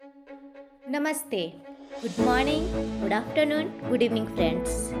Namaste. Good morning, good afternoon, good evening,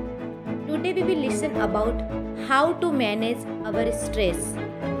 friends. Today we will listen about how to manage our stress.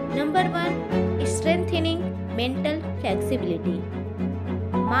 Number 1, strengthening mental flexibility.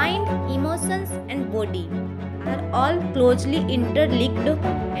 Mind, emotions, and body are all closely interlinked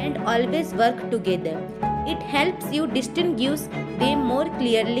and always work together. It helps you distinguish them more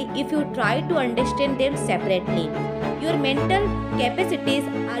clearly if you try to understand them separately. Your mental capacities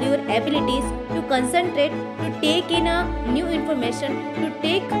are your abilities to concentrate, to take in a new information,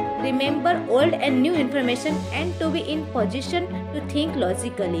 remember old and new information, and to be in position to think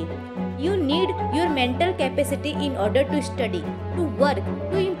logically. You need your mental capacity in order to study, to work,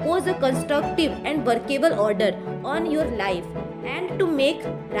 to impose a constructive and workable order on your life, and to make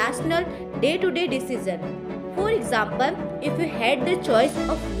rational day to day decisions. For example, if you had the choice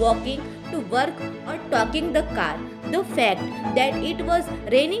of walking to work or talking the car, the fact that it was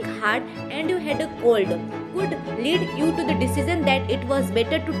raining hard and you had a cold could lead you to the decision that it was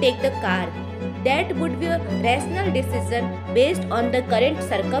better to take the car. That would be a rational decision based on the current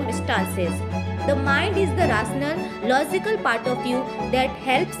circumstances. The mind is the rational, logical part of you that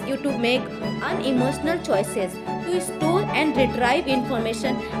helps you to make unemotional choices, to store and retrieve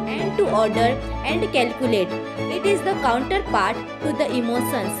information, and to order and calculate. It is the counterpart to the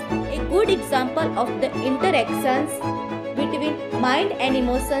emotions. A good example of the interactions between mind and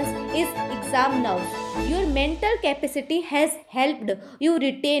emotions is exam now. Your mental capacity has helped you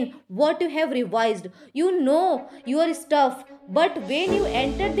retain what you have revised. You know your stuff, but when you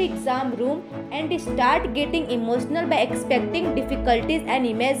enter the exam room and start getting emotional by expecting difficulties and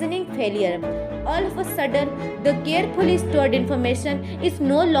imagining failure, all of a sudden the carefully stored information is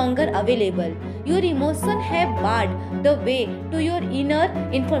no longer available. Your emotions have barred the way to your inner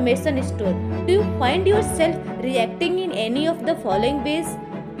information store. Do you find yourself reacting in any of the following ways?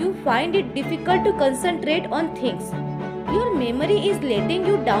 You find it difficult to concentrate on things. Your memory is letting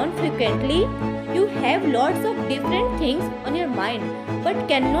you down frequently. You have lots of different things on your mind but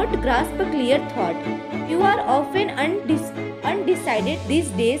cannot grasp a clear thought. You are often undecided these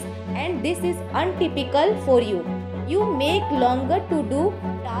days, and this is untypical for you. You make longer to do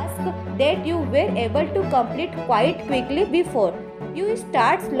tasks that you were able to complete quite quickly before. You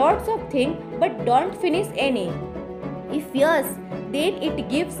start lots of things but don't finish any. If yes, then it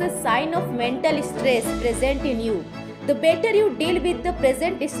gives a sign of mental stress present in you. The better you deal with the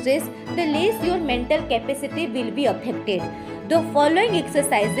present stress, the less your mental capacity will be affected. The following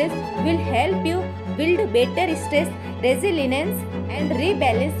exercises will help you build better stress resilience and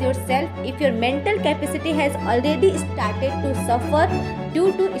rebalance yourself if your mental capacity has already started to suffer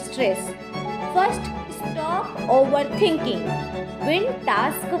due to stress. First, stop overthinking. When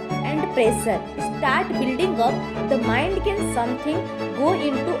task and pressure start building up, the mind can something go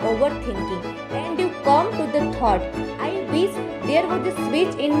into overthinking, and you come to the thought, I wish there was a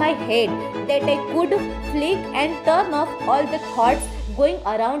switch in my head that I could flick and turn off all the thoughts going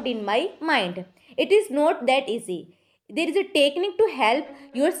around in my mind. It is not that easy. There is a technique to help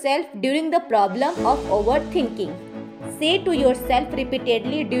yourself during the problem of overthinking. Say to yourself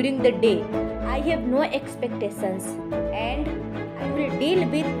repeatedly during the day, I have no expectations and I will deal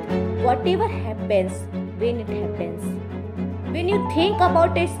with whatever happens when it happens. When you think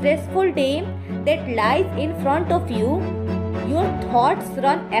about a stressful day that lies in front of you, your thoughts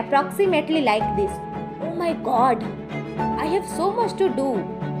run approximately like this. Oh my god, I have so much to do.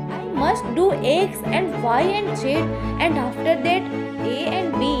 I must do X and Y and Z, and after that A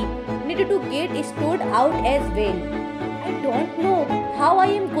and B need to get stored out as well. I don't know how I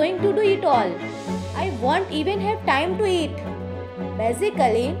am going to do it all. I won't even have time to eat.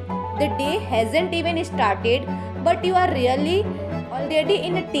 Basically, the day hasn't even started, but you are really already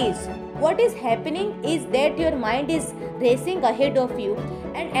in a tease. What is happening is that your mind is racing ahead of you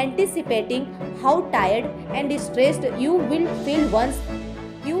and anticipating how tired and stressed you will feel once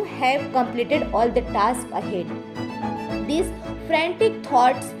you have completed all the tasks ahead. These frantic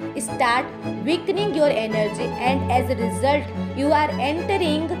thoughts start weakening your energy, and as a result, you are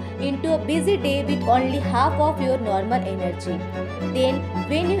entering into a busy day with only half of your normal energy. Then,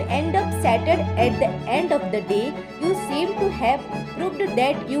 when you end up shattered at the end of the day, you seem to have proved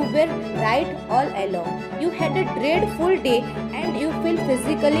that you were right all along. You had a dreadful day and you feel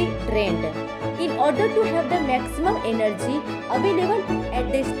physically drained. In order to have the maximum energy available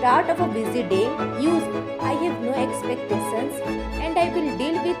at the start of a busy day, use I have no expectations and I will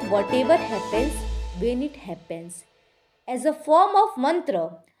deal with whatever happens when it happens. As a form of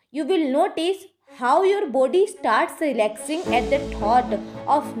mantra, you will notice how your body starts relaxing at the thought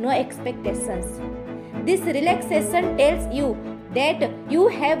of no expectations. This relaxation tells you that you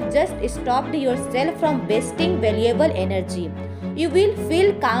have just stopped yourself from wasting valuable energy. You will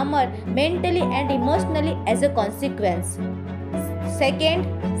feel calmer mentally and emotionally as a consequence. Second,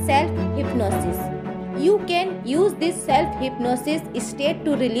 self hypnosis. You can use this self hypnosis state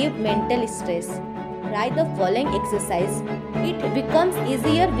to relieve mental stress. Try the following exercise. It becomes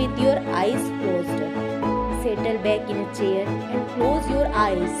easier with your eyes closed. Settle back in a chair and close your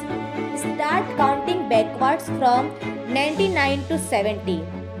eyes. Start counting backwards from 99 to 70.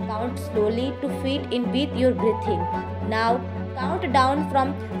 Count slowly to fit in with your breathing. Now count down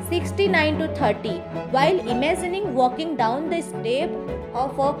from 69 to 30 while imagining walking down the step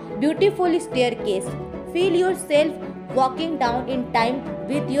of a beautiful staircase. Feel yourself walking down in time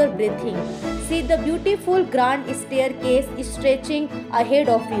with your breathing. See the beautiful grand staircase stretching ahead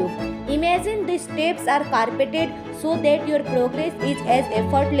of you. Imagine the steps are carpeted so that your progress is as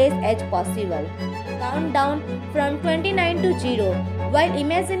effortless as possible. Count down from 29 to 0 while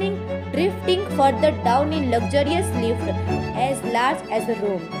imagining drifting further down in luxurious lift as large as a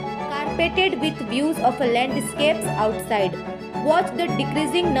room, carpeted with views of landscapes outside. Watch the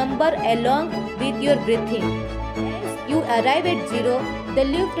decreasing number along with your breathing. As you arrive at 0, the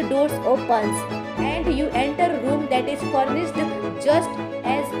lift doors opens and you enter a room that is furnished just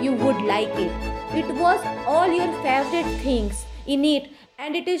as you would like it. It was all your favorite things in it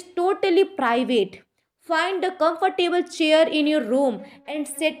and it is totally private. Find a comfortable chair in your room and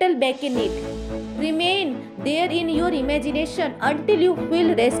settle back in it. Remain there in your imagination until you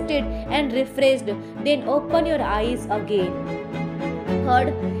feel rested and refreshed. Then open your eyes again.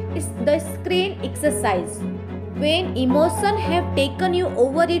 Third is the screen exercise. When emotions have taken you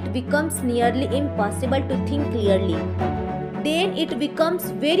over, it becomes nearly impossible to think clearly. Then it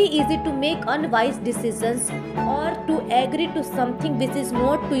becomes very easy to make unwise decisions or to agree to something which is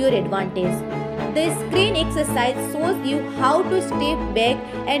not to your advantage. The screen exercise shows you how to step back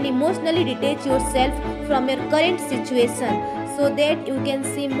and emotionally detach yourself from your current situation so that you can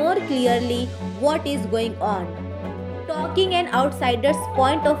see more clearly what is going on. Talking an outsider's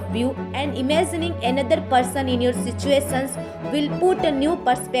point of view and imagining another person in your situations will put a new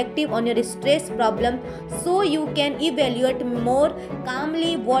perspective on your stress problem so you can evaluate more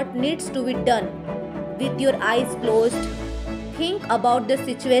calmly what needs to be done. With your eyes closed, think about the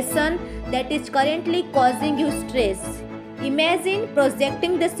situation that is currently causing you stress. Imagine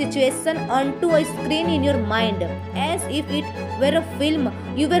projecting the situation onto a screen in your mind as if it were a film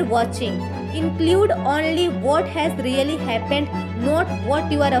you were watching. Include only what has really happened, not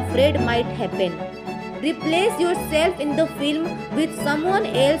what you are afraid might happen. Replace yourself in the film with someone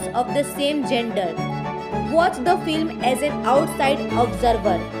else of the same gender. Watch the film as an outside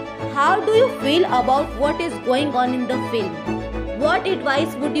observer. How do you feel about what is going on in the film? What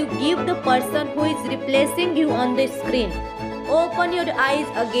advice would you give the person who is replacing you on the screen? Open your eyes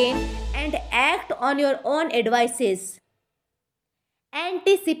again and act on your own advices.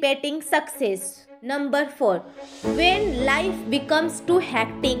 Anticipating success. Number 4. When life becomes too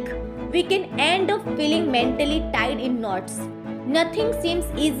hectic, we can end up feeling mentally tied in knots. Nothing seems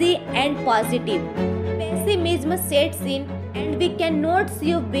easy and positive. Pessimism sets in and we cannot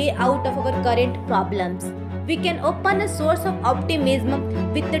see a way out of our current problems. We can open a source of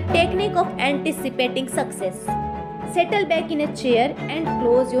optimism with the technique of anticipating success. Settle back in a chair and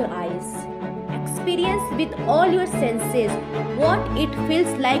close your eyes. Experience with all your senses what it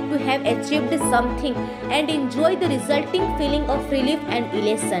feels like to have achieved something and enjoy the resulting feeling of relief and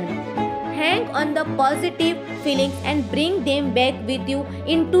elation. Hang on the positive feelings and bring them back with you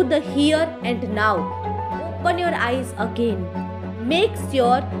into the here and now. Open your eyes again. Make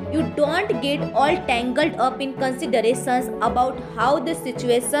sure you don't get all tangled up in considerations about how the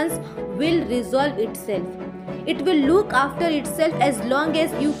situations will resolve itself. It will look after itself as long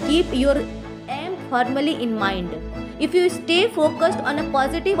as you keep your aim firmly in mind. If you stay focused on a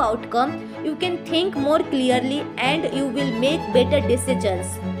positive outcome, you can think more clearly and you will make better decisions,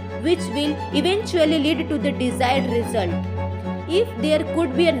 which will eventually lead to the desired result. If there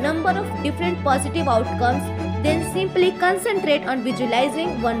could be a number of different positive outcomes, then simply concentrate on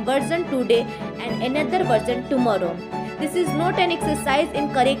visualizing one version today and another version tomorrow. This is not an exercise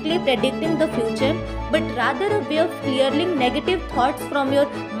in correctly predicting the future, but rather a way of clearing negative thoughts from your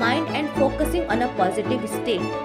mind and focusing on a positive state.